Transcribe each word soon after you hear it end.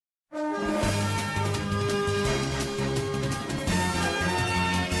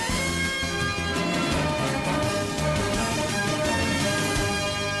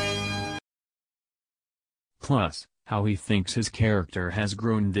plus, how he thinks his character has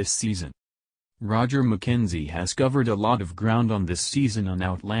grown this season. Roger MacKenzie has covered a lot of ground on this season on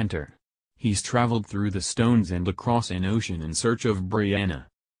Outlander. He's traveled through the stones and across an ocean in search of Brianna.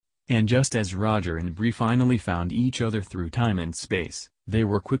 And just as Roger and Bree finally found each other through time and space, they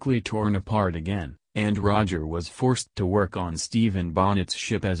were quickly torn apart again, and Roger was forced to work on Stephen Bonnet's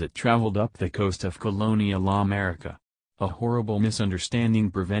ship as it traveled up the coast of colonial America. A horrible misunderstanding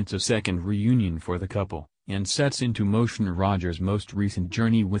prevents a second reunion for the couple, and sets into motion Roger's most recent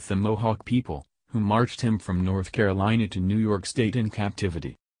journey with the Mohawk people, who marched him from North Carolina to New York State in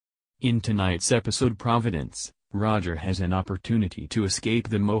captivity. In tonight's episode Providence, Roger has an opportunity to escape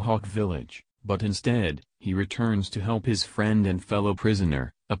the Mohawk village, but instead, he returns to help his friend and fellow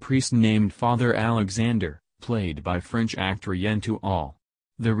prisoner, a priest named Father Alexander, played by French actor Yen Tuol.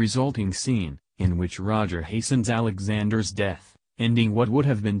 The resulting scene, in which Roger hastens Alexander's death, ending what would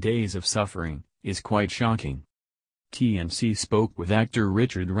have been days of suffering, is quite shocking. TNC spoke with actor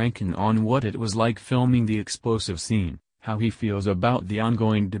Richard Rankin on what it was like filming the explosive scene, how he feels about the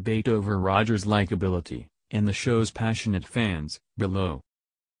ongoing debate over Roger's likability, and the show's passionate fans, below.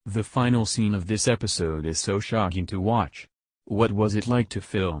 The final scene of this episode is so shocking to watch. What was it like to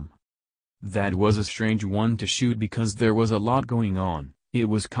film? That was a strange one to shoot because there was a lot going on, it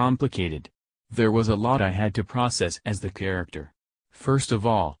was complicated. There was a lot I had to process as the character. First of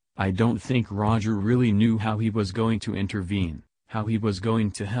all, I don't think Roger really knew how he was going to intervene, how he was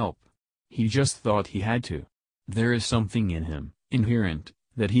going to help. He just thought he had to. There is something in him, inherent,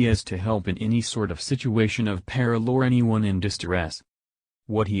 that he has to help in any sort of situation of peril or anyone in distress.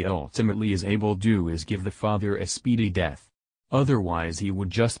 What he ultimately is able to do is give the father a speedy death. Otherwise he would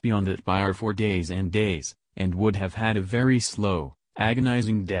just be on that pyre for days and days, and would have had a very slow,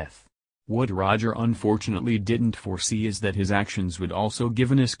 agonizing death. What Roger unfortunately didn't foresee is that his actions would also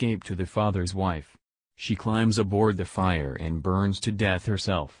give an escape to the father's wife. She climbs aboard the fire and burns to death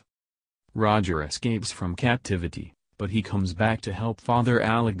herself. Roger escapes from captivity, but he comes back to help Father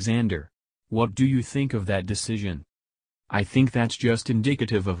Alexander. What do you think of that decision? I think that's just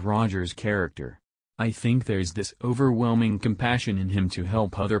indicative of Roger's character. I think there's this overwhelming compassion in him to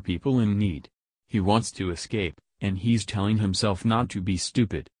help other people in need. He wants to escape, and he's telling himself not to be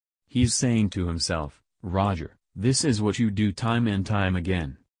stupid. He's saying to himself, Roger, this is what you do time and time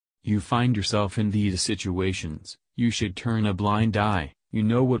again. You find yourself in these situations, you should turn a blind eye, you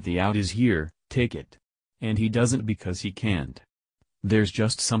know what the out is here, take it. And he doesn't because he can't. There's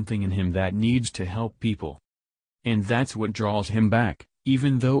just something in him that needs to help people. And that's what draws him back,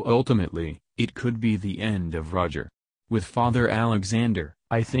 even though ultimately, it could be the end of Roger. With Father Alexander,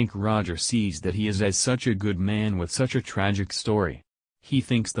 I think Roger sees that he is as such a good man with such a tragic story. He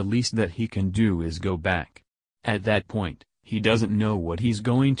thinks the least that he can do is go back. At that point, he doesn't know what he's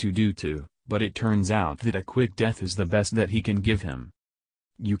going to do but it turns out that a quick death is the best that he can give him.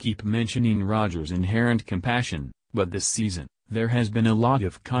 You keep mentioning Roger's inherent compassion, but this season, there has been a lot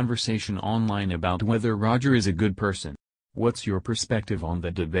of conversation online about whether Roger is a good person. What's your perspective on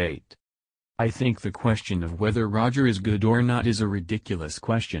the debate? I think the question of whether Roger is good or not is a ridiculous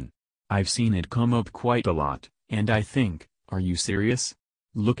question. I've seen it come up quite a lot, and I think, are you serious?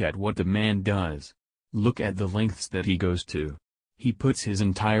 Look at what the man does. Look at the lengths that he goes to. He puts his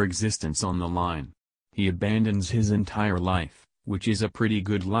entire existence on the line. He abandons his entire life, which is a pretty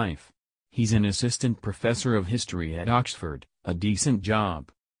good life. He's an assistant professor of history at Oxford, a decent job.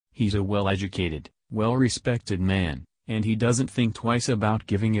 He's a well-educated, well-respected man, and he doesn't think twice about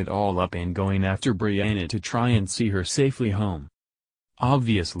giving it all up and going after Brianna to try and see her safely home.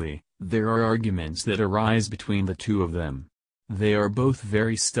 Obviously, there are arguments that arise between the two of them. They are both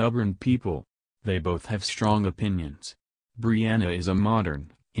very stubborn people. They both have strong opinions. Brianna is a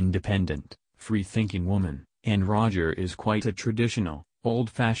modern, independent, free-thinking woman, and Roger is quite a traditional,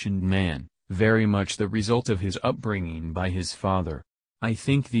 old-fashioned man, very much the result of his upbringing by his father. I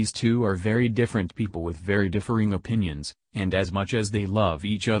think these two are very different people with very differing opinions, and as much as they love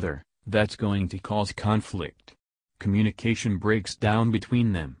each other, that's going to cause conflict. Communication breaks down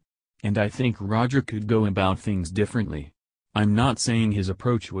between them. And I think Roger could go about things differently. I'm not saying his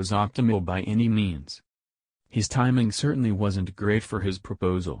approach was optimal by any means. His timing certainly wasn't great for his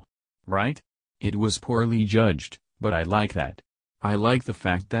proposal. Right? It was poorly judged, but I like that. I like the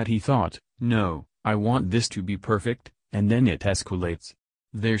fact that he thought, no, I want this to be perfect, and then it escalates.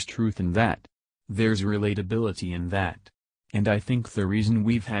 There's truth in that. There's relatability in that. And I think the reason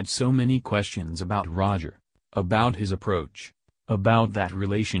we've had so many questions about Roger, about his approach, about that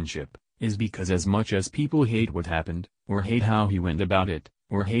relationship, is because as much as people hate what happened, or hate how he went about it,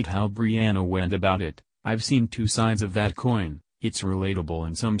 or hate how Brianna went about it, I've seen two sides of that coin. It's relatable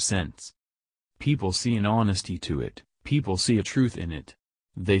in some sense. People see an honesty to it, people see a truth in it.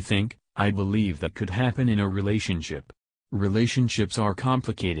 They think, I believe that could happen in a relationship. Relationships are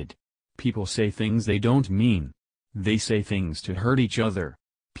complicated. People say things they don't mean. They say things to hurt each other.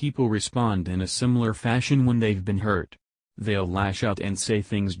 People respond in a similar fashion when they've been hurt. They'll lash out and say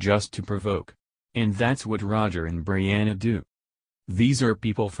things just to provoke. And that's what Roger and Brianna do. These are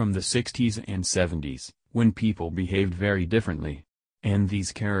people from the 60s and 70s, when people behaved very differently. And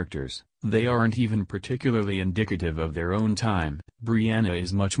these characters, they aren't even particularly indicative of their own time. Brianna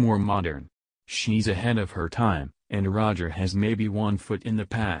is much more modern. She's ahead of her time, and Roger has maybe one foot in the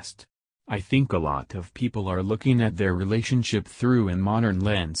past. I think a lot of people are looking at their relationship through a modern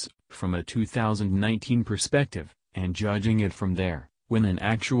lens, from a 2019 perspective, and judging it from there, when in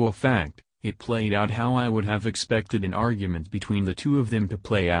actual fact, it played out how I would have expected an argument between the two of them to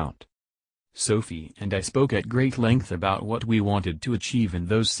play out. Sophie and I spoke at great length about what we wanted to achieve in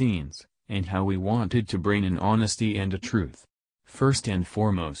those scenes, and how we wanted to bring an honesty and a truth. First and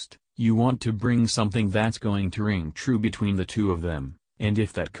foremost, you want to bring something that's going to ring true between the two of them, and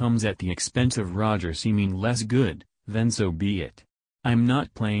if that comes at the expense of Roger seeming less good, then so be it. I'm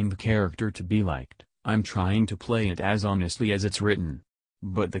not playing the character to be liked, I'm trying to play it as honestly as it's written.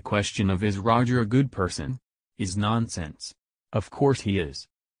 But the question of is Roger a good person? Is nonsense. Of course he is.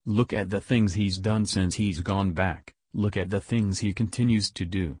 Look at the things he's done since he's gone back, look at the things he continues to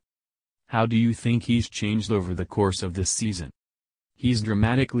do. How do you think he's changed over the course of this season? He's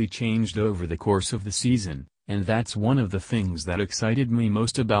dramatically changed over the course of the season, and that's one of the things that excited me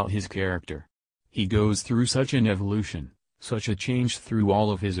most about his character. He goes through such an evolution, such a change through all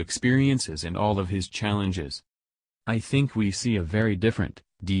of his experiences and all of his challenges. I think we see a very different,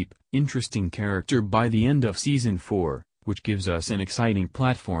 deep, interesting character by the end of Season 4, which gives us an exciting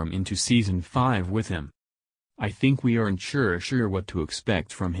platform into Season 5 with him. I think we aren't sure what to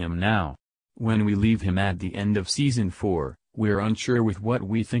expect from him now. When we leave him at the end of Season 4, we're unsure with what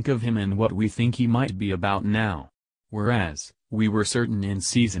we think of him and what we think he might be about now. Whereas, we were certain in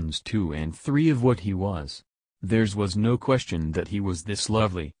Seasons 2 and 3 of what he was. There was no question that he was this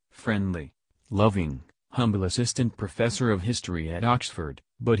lovely, friendly, loving, humble assistant professor of history at Oxford,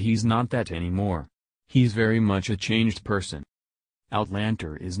 but he's not that anymore. He's very much a changed person.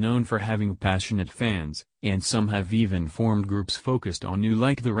 Outlander is known for having passionate fans, and some have even formed groups focused on you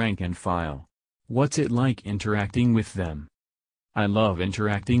like the Rankin file. What's it like interacting with them? I love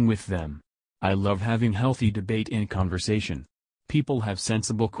interacting with them. I love having healthy debate and conversation. People have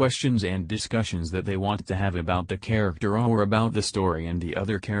sensible questions and discussions that they want to have about the character or about the story and the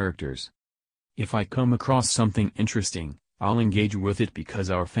other characters. If I come across something interesting, I'll engage with it because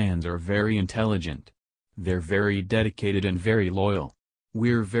our fans are very intelligent. They're very dedicated and very loyal.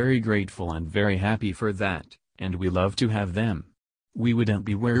 We're very grateful and very happy for that, and we love to have them. We wouldn't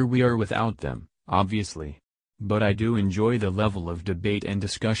be where we are without them, obviously. But I do enjoy the level of debate and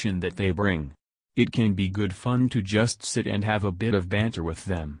discussion that they bring. It can be good fun to just sit and have a bit of banter with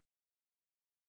them.